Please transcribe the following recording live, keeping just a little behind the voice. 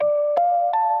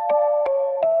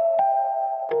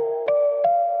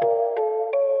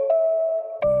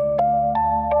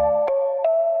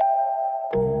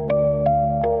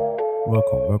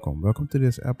welcome to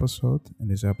this episode. In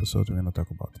this episode, we're gonna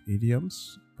talk about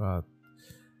idioms. But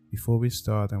before we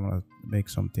start, I want to make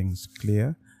some things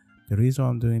clear. The reason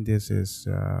I'm doing this is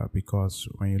because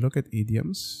when you look at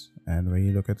idioms and when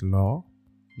you look at law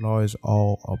is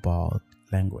all about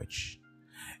language.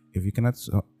 If you cannot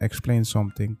explain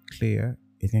something clear,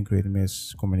 it can create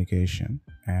miscommunication,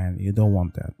 and you don't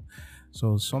want that.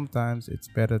 So sometimes it's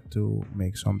better to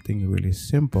make something really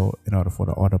simple in order for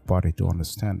the other party to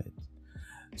understand it.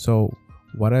 So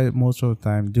what I most of the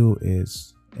time do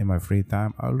is in my free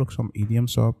time, I'll look some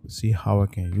idioms up, see how I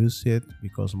can use it,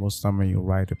 because most of the time when you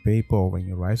write a paper or when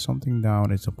you write something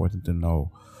down, it's important to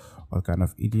know what kind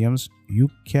of idioms you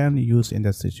can use in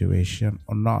that situation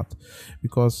or not.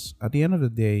 Because at the end of the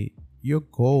day, your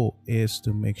goal is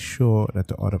to make sure that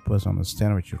the other person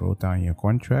understands what you wrote down in your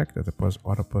contract, that the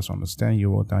other person understands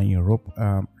you wrote down in your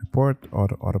report, or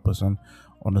the other person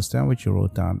understand what you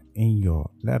wrote down in your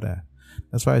letter.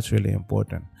 That's why it's really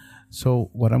important.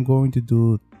 So what I'm going to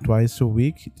do twice a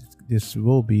week, this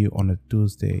will be on a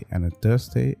Tuesday and a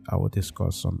Thursday. I will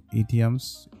discuss some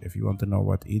idioms. If you want to know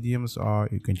what idioms are,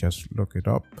 you can just look it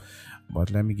up. But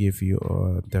let me give you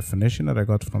a definition that I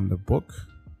got from the book.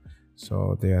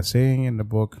 So they are saying in the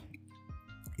book,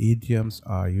 idioms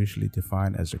are usually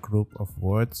defined as a group of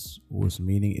words whose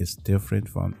meaning is different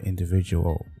from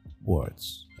individual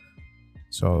words.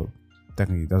 So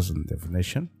technically that's a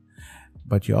definition.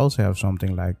 But you also have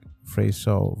something like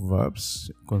phrasal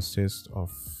verbs consist of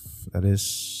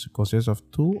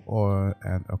two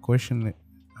and a question,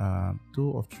 2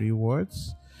 or 3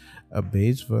 words, a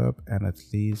base verb, and at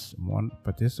least one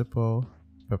participle,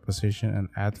 preposition, and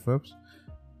adverbs.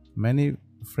 Many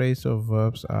phrasal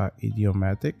verbs are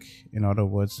idiomatic. In other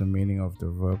words, the meaning of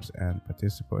the verbs and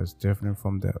participle is different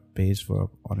from the base verb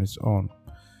on its own.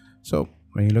 So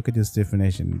when you look at this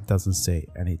definition, it doesn't say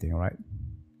anything, right?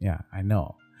 Yeah, I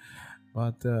know.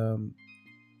 But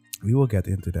we will get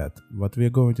into that. What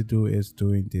we're going to do is,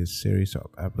 during this series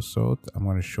of episodes, I'm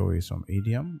going to show you some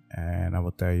idiom, and I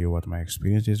will tell you what my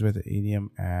experience is with the idiom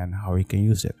and how you can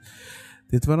use it.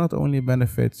 It will not only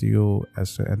benefit you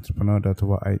as an entrepreneur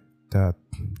that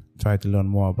try to learn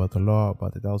more about the law,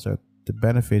 but it also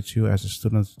benefits you as a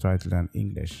student to try to learn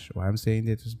English. Why I'm saying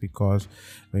this is because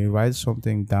when you write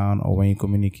something down, or when you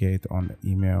communicate on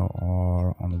email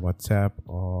or on WhatsApp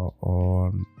or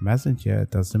on Messenger,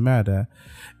 it doesn't matter.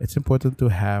 It's important to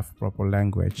have proper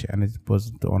language, and it's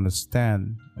important to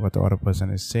understand what the other person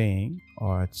is saying,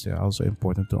 or it's also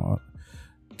important to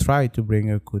try to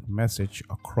bring a good message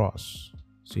across.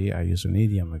 See, I use an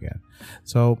idiom again.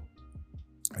 So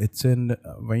it's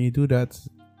when you do that,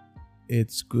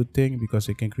 it's a good thing because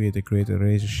it can create a great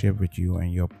relationship with you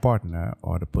and your partner,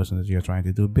 or the person that you're trying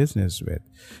to do business with,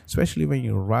 especially when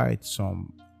you write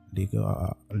some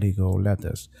legal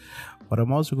letters. What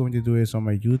I'm also going to do is, on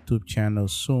my YouTube channel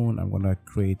soon, I'm going to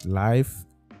create live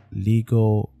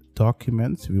legal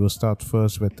documents. We will start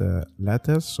first with the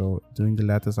letters. So during the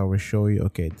letters, I will show you,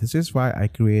 okay, this is why I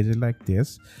created like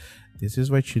this. This is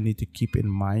what you need to keep in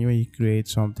mind when you create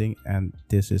something, and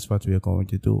this is what we are going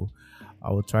to do. I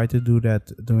will try to do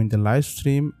that during the live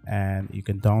stream, and you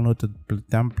can download the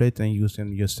template and use it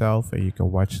yourself, and you can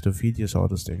watch the videos, all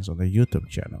those things on the YouTube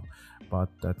channel. But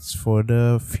that's for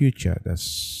the future.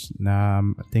 That's I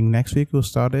think next week we'll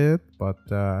start it. But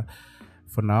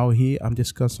for now, here I'm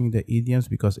discussing the idioms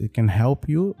because it can help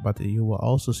you, but you will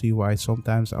also see why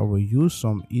sometimes I will use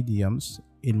some idioms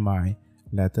in my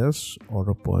letters or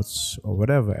reports or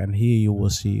whatever, and here you will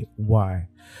see why.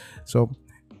 So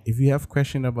if you have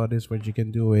questions about this, what you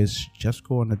can do is just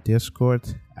go on the Discord,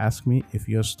 ask me. If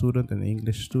you're a student, an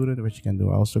English student, what you can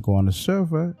do, also go on the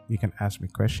server. You can ask me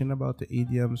questions about the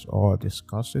idioms or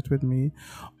discuss it with me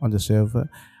on the server.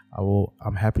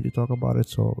 I'm happy to talk about it,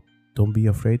 so don't be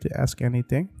afraid to ask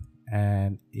anything.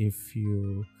 And if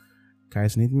you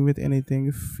guys need me with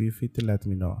anything, feel free to let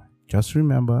me know. Just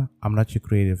remember, I'm not your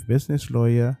creative business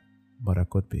lawyer, but I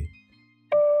could be.